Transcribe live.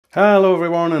Hello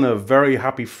everyone, and a very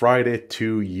happy Friday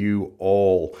to you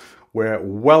all. We're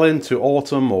well into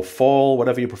autumn or fall,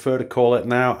 whatever you prefer to call it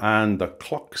now, and the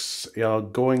clocks are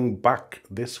going back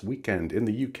this weekend, in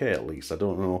the UK at least. I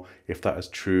don't know if that is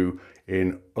true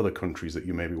in other countries that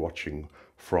you may be watching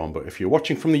from, but if you're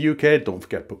watching from the UK, don't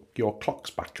forget to put your clocks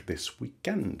back this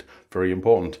weekend. Very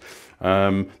important.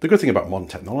 The good thing about modern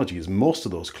technology is most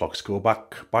of those clocks go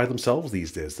back by themselves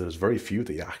these days. There's very few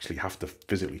that you actually have to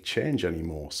physically change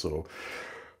anymore, so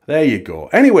there you go.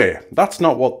 Anyway, that's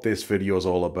not what this video is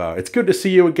all about. It's good to see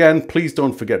you again. Please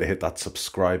don't forget to hit that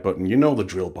subscribe button. You know the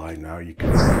drill by now. You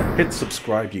can hit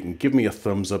subscribe, you can give me a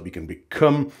thumbs up, you can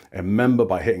become a member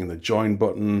by hitting the join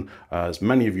button, as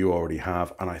many of you already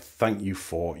have, and I thank you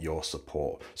for your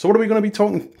support. So what are we going to be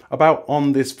talking about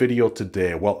on this video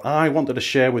today? Well, I wanted to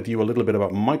share with you a little bit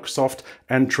about Microsoft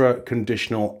Entra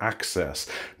Conditional Access.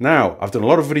 Now, I've done a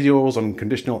lot of videos on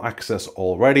conditional access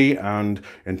already, and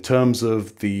in terms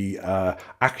of the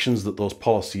actions that those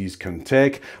policies can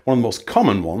take, one of the most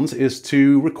common ones is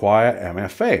to require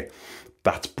MFA.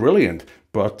 That's brilliant,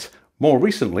 but more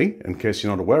recently, in case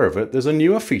you're not aware of it, there's a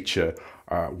newer feature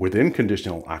within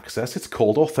conditional access. It's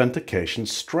called authentication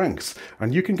strengths,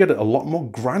 and you can get it a lot more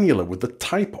granular with the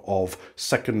type of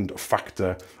second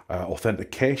factor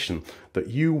authentication that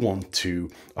you want to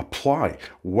apply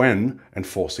when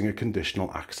enforcing a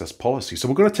conditional access policy. So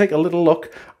we're going to take a little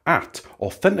look at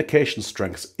authentication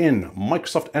strengths in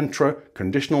Microsoft Entra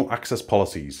conditional access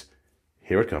policies.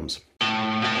 Here it comes.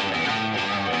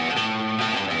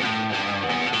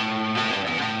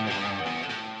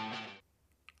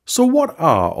 So what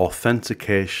are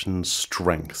authentication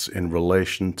strengths in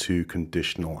relation to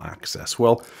conditional access?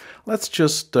 Well, let's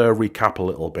just recap a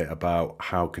little bit about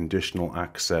how conditional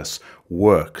access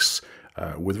works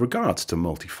with regards to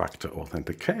multi-factor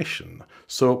authentication.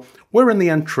 So we're in the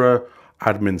Entra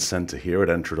admin center here at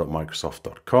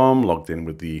entra.microsoft.com, logged in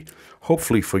with the,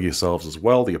 hopefully for yourselves as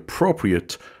well, the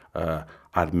appropriate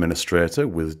administrator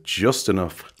with just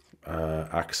enough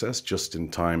access,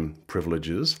 just-in-time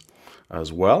privileges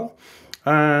as well.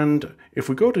 And if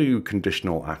we go to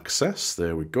conditional access,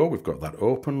 there we go, we've got that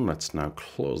open. Let's now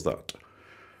close that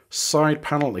side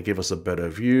panel to give us a better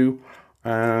view.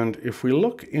 And if we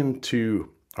look into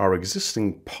our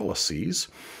existing policies,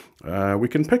 we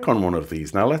can pick on one of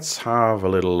these. Now let's have a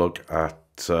little look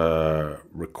at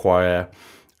require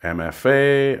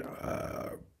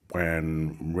MFA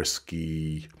when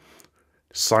risky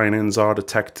sign-ins are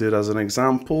detected as an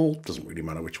example. Doesn't really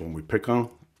matter which one we pick on.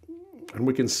 And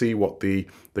we can see what the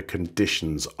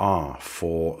conditions are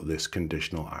for this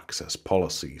conditional access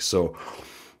policy. So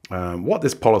what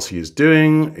this policy is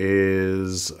doing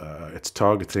is it's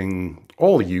targeting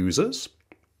all users,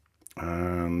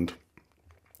 and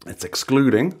it's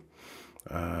excluding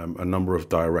a number of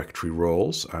directory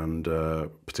roles, and a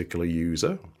particular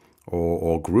user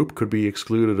or group could be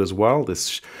excluded as well.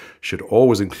 This should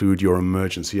always include your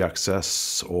emergency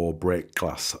access or break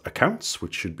glass accounts,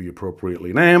 which should be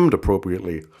appropriately named,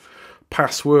 appropriately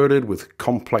passworded with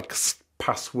complex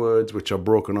passwords, which are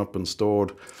broken up and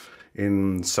stored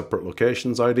in separate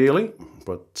locations ideally,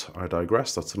 but I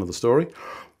digress, that's another story.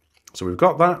 So we've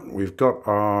got that, we've got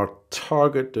our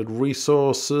targeted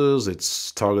resources,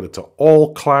 it's targeted to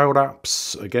all cloud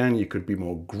apps. Again, you could be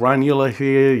more granular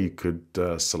here, you could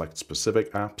select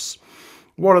specific apps.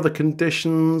 What are the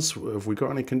conditions? Have we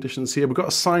got any conditions here? We've got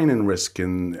a sign-in risk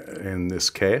in this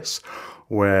case,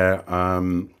 where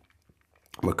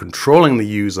we're controlling the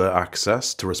user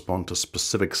access to respond to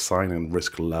specific sign-in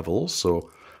risk levels. So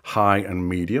high and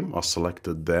medium are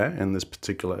selected there in this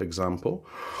particular example.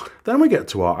 Then we get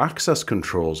to our access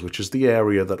controls, which is the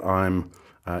area that I'm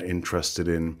interested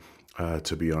in,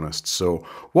 to be honest. So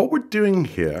what we're doing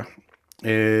here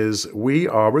is we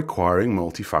are requiring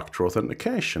multi-factor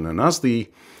authentication. And as the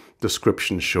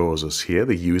description shows us here,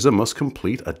 the user must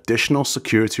complete additional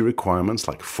security requirements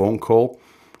like phone call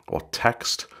or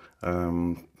text.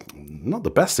 Not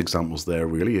the best examples there,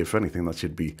 really. If anything, that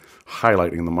should be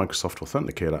highlighting the Microsoft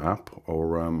Authenticator app,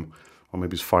 or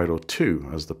maybe it's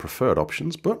FIDO2 as the preferred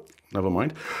options, but never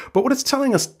mind. But what it's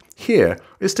telling us here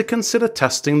is to consider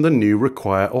testing the new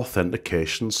require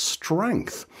authentication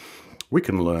strength. We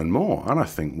can learn more, and I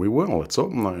think we will. Let's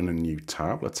open that in a new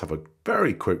tab. Let's have a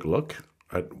very quick look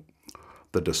at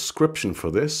the description for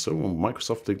this. So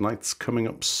Microsoft Ignite's coming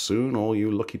up soon, all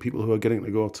you lucky people who are getting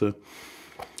to go to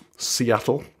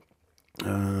Seattle.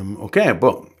 Okay,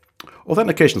 but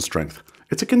authentication strength.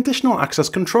 It's a conditional access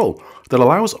control that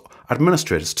allows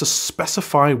administrators to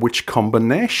specify which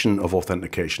combination of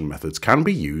authentication methods can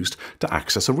be used to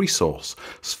access a resource.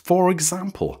 For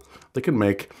example, they can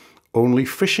make only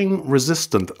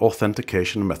phishing-resistant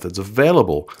authentication methods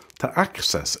available to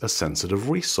access a sensitive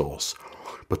resource.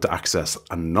 But to access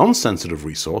a non-sensitive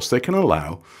resource, they can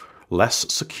allow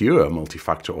less secure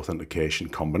multi-factor authentication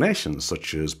combinations,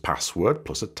 such as password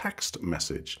plus a text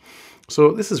message.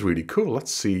 So this is really cool.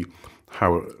 Let's see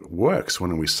how it works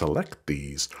when we select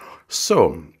these.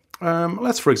 So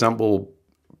let's, for example,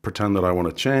 pretend that I want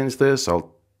to change this.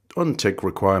 I'll untick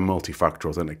require multi-factor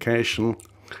authentication.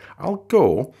 I'll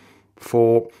go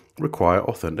for require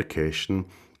authentication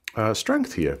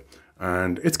strength here.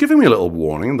 And it's giving me a little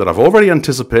warning that I've already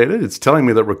anticipated. It's telling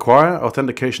me that require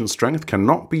authentication strength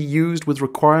cannot be used with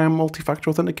require multi-factor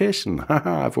authentication.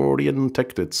 I've already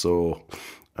unticked it, so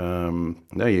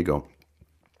there you go.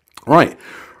 Right,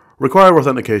 require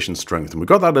authentication strength. And we've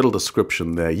got that little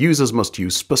description there. Users must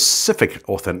use specific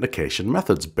authentication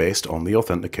methods based on the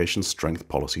authentication strength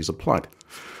policies applied.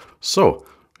 So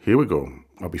here we go.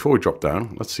 Now, before we drop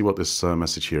down, let's see what this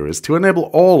message here is. To enable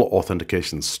all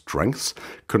authentication strengths,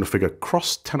 configure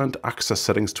cross-tenant access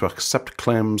settings to accept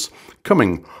claims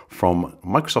coming from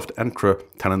Microsoft Entra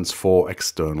tenants for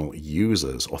external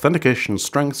users. Authentication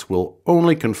strengths will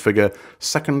only configure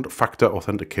second-factor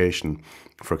authentication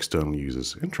for external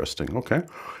users. Interesting, okay.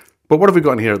 But what have we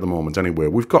got in here at the moment anyway?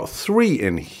 We've got 3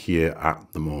 in here at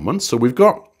the moment. So we've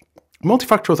got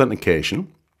multi-factor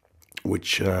authentication,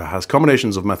 which has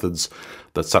combinations of methods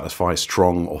that satisfy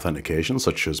strong authentication,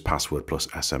 such as password plus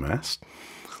SMS.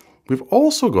 We've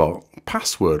also got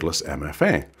passwordless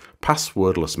MFA,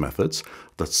 passwordless methods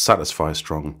that satisfy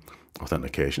strong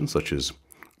authentication, such as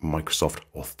Microsoft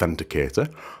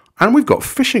Authenticator. And we've got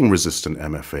phishing-resistant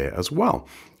MFA as well,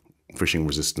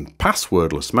 phishing-resistant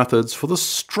passwordless methods for the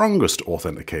strongest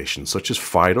authentication, such as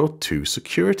FIDO2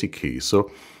 security keys.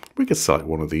 So we could select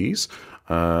one of these,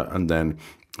 and then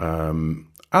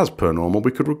as per normal,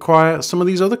 we could require some of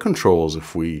these other controls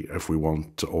if we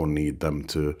want or need them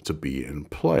to be in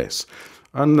place.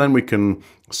 And then we can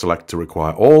select to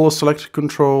require all the selected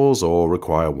controls or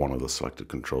require one of the selected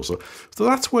controls. So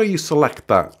that's where you select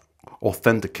that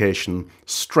authentication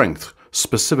strength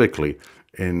specifically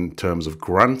in terms of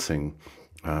granting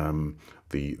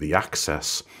the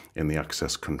access in the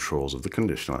access controls of the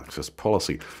conditional access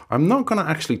policy. I'm not going to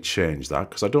actually change that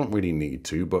because I don't really need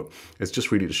to, but it's just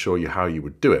really to show you how you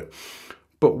would do it.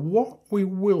 But what we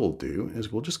will do is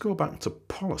we'll just go back to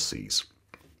policies.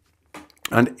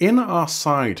 And in our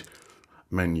side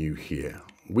menu here,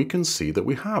 we can see that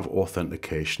we have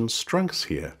authentication strengths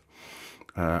here.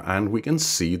 And we can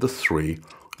see the 3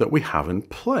 that we have in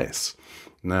place.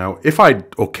 Now, if I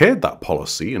okayed that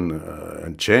policy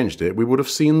and changed it, we would have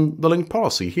seen the link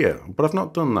policy here, but I've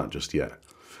not done that just yet.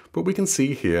 But we can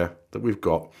see here that we've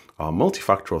got our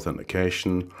multi-factor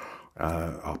authentication,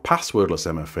 our passwordless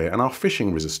MFA, and our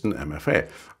phishing-resistant MFA.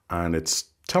 And it's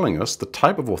telling us the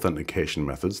type of authentication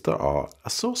methods that are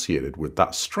associated with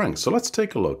that strength. So let's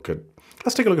take a look at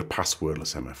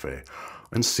passwordless MFA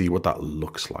and see what that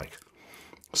looks like.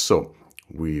 So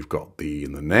we've got the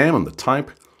name and the type,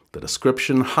 the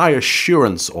description, high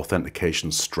assurance authentication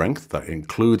strength that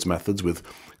includes methods with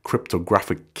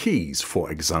cryptographic keys, for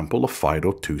example, a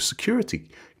FIDO2 security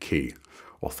key.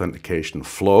 Authentication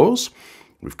flows,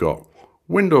 we've got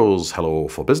Windows Hello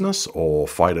for Business or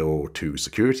FIDO2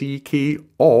 security key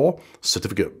or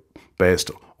certificate-based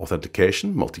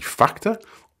authentication, multi-factor,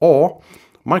 or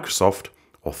Microsoft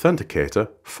Authenticator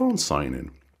phone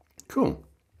sign-in. Cool.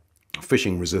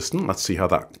 Phishing resistant, let's see how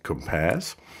that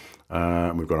compares.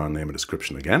 We've got our name and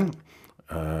description again,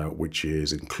 which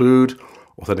is include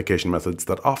authentication methods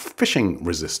that are phishing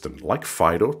resistant, like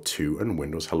FIDO2 and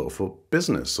Windows Hello for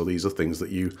Business. So these are things that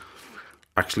you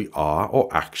actually are or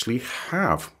actually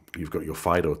have. You've got your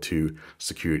FIDO2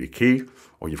 security key,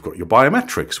 or you've got your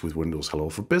biometrics with Windows Hello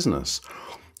for Business.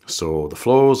 So the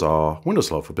flows are Windows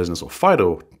Hello for Business or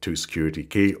FIDO2 security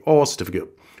key or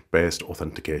certificate-based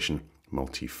authentication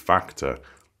multi-factor.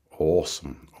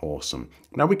 Awesome, awesome.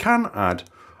 Now we can add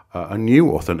a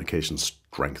new authentication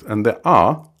strength, and there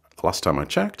are, last time I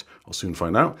checked, I'll soon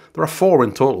find out, there are 4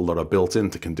 in total that are built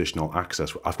into conditional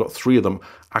access. I've got 3 of them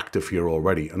active here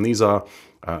already, and these are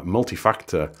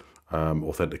multi-factor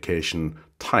authentication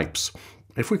types.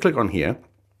 If we click on here,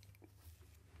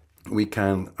 we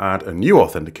can add a new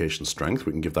authentication strength.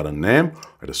 We can give that a name,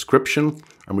 a description,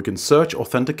 and we can search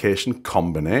authentication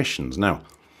combinations. Now,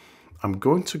 I'm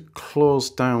going to close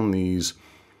down these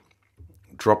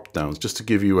drop downs just to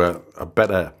give you a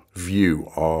better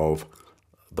view of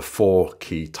the 4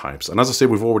 key types. And as I say,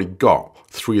 we've already got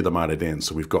 3 of them added in.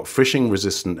 So we've got phishing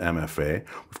resistant MFA,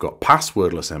 we've got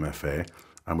passwordless MFA,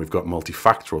 and we've got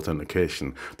multi-factor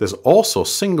authentication. There's also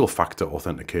single factor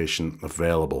authentication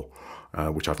available.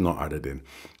 which I've not added in.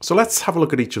 So let's have a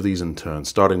look at each of these in turn,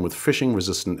 starting with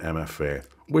phishing-resistant MFA,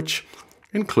 which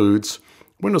includes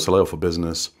Windows Hello for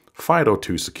Business,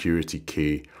 FIDO2 security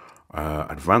key,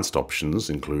 advanced options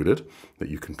included that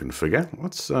you can configure.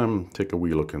 Let's take a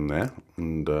wee look in there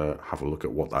and have a look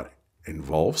at what that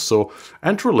involves. So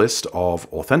enter a list of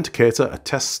authenticator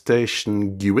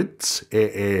attestation GUIDs,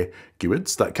 AA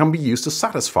GUIDs, that can be used to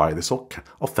satisfy this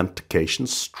authentication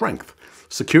strength.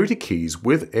 Security keys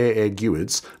with AA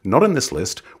GUIDs not in this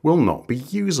list will not be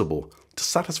usable to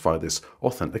satisfy this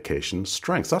authentication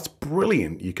strength. That's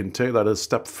brilliant. You can take that a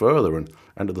step further and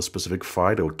enter the specific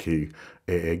FIDO key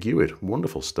AA GUID.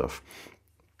 Wonderful stuff.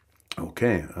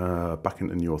 Okay, back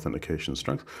into new authentication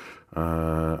strength.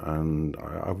 And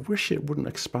I wish it wouldn't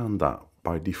expand that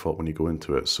by default when you go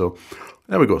into it. So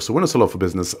there we go. So Windows Hello for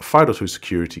Business, FIDO2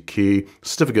 security key,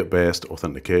 certificate-based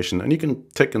authentication, and you can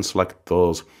tick and select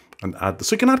those and add.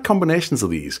 So you can add combinations of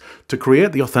these to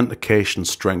create the authentication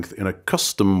strength in a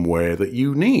custom way that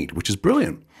you need, which is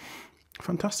brilliant.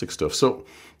 Fantastic stuff. So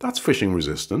that's phishing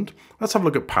resistant. Let's have a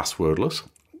look at passwordless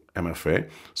MFA.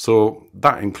 So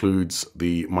that includes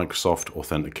the Microsoft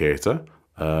Authenticator,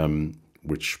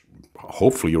 which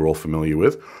hopefully you're all familiar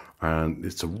with, and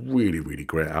it's a really, really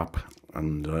great app.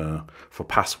 And for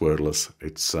passwordless,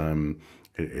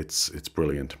 it's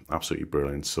brilliant, absolutely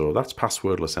brilliant. So that's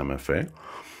passwordless MFA.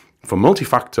 For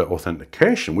multi-factor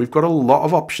authentication, we've got a lot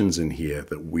of options in here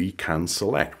that we can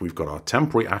select. We've got our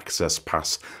temporary access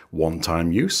pass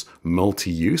one-time use,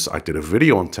 multi-use. I did a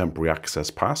video on temporary access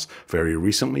pass very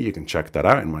recently. You can check that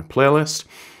out in my playlist.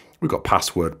 We've got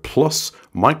password plus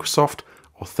Microsoft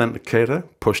Authenticator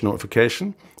push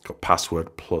notification. We've got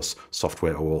password plus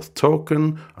software OAuth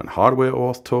token and hardware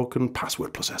OAuth token,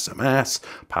 password plus SMS,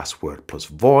 password plus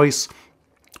voice,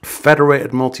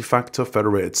 federated multi-factor,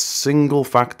 federated single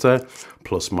factor,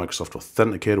 plus Microsoft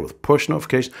Authenticator with push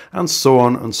notification, and so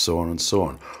on and so on and so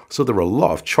on. So there are a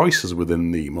lot of choices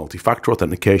within the multi-factor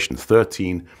authentication,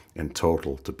 13 in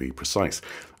total to be precise.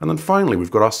 And then finally,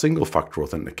 we've got our single factor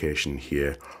authentication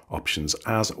here options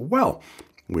as well,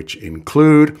 which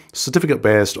include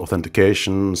certificate-based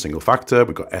authentication, single factor.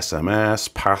 We've got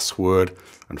SMS, password,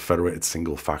 and federated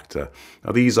single factor.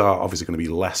 Now these are obviously going to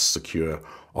be less secure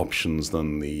options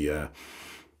than the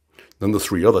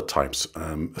three other types,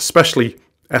 especially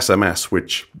SMS,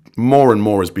 which more and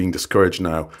more is being discouraged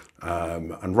now,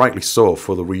 and rightly so,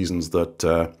 for the reasons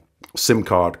that SIM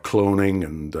card cloning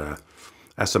and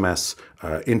SMS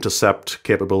intercept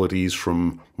capabilities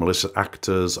from malicious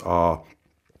actors are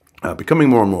becoming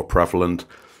more and more prevalent.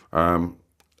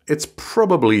 It's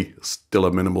probably still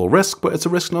a minimal risk, but it's a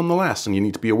risk nonetheless, and you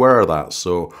need to be aware of that.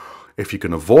 So if you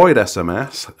can avoid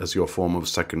SMS as your form of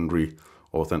secondary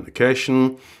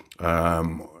authentication,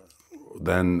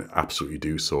 then absolutely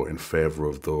do so in favor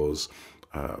of those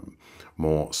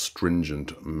more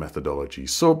stringent methodologies.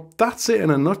 So that's it in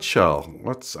a nutshell.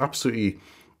 That's absolutely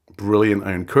brilliant.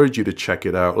 I encourage you to check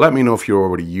it out. Let me know if you're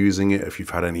already using it, if you've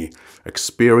had any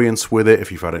experience with it,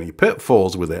 if you've had any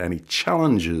pitfalls with it, any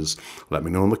challenges. Let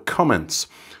me know in the comments.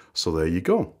 So there you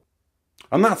go.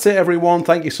 And that's it, everyone.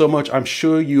 Thank you so much. I'm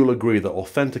sure you'll agree that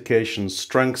authentication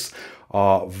strengths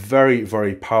are very,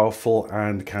 very powerful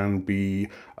and can be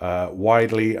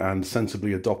widely and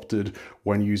sensibly adopted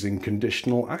when using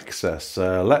conditional access.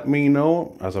 Let me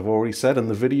know, as I've already said in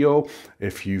the video,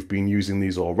 if you've been using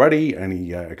these already,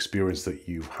 any experience that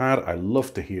you've had. I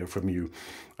love to hear from you,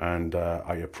 and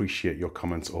I appreciate your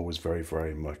comments always very,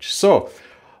 very much. So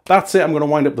that's it. I'm going to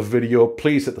wind up the video.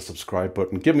 Please hit the subscribe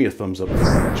button. Give me a thumbs up if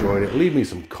you enjoyed it. Leave me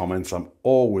some comments. I'm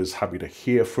always happy to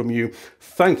hear from you.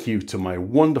 Thank you to my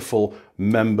wonderful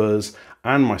members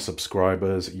and my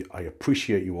subscribers. I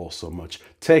appreciate you all so much.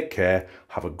 Take care.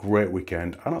 Have a great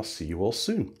weekend, and I'll see you all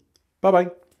soon.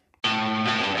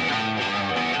 Bye-bye.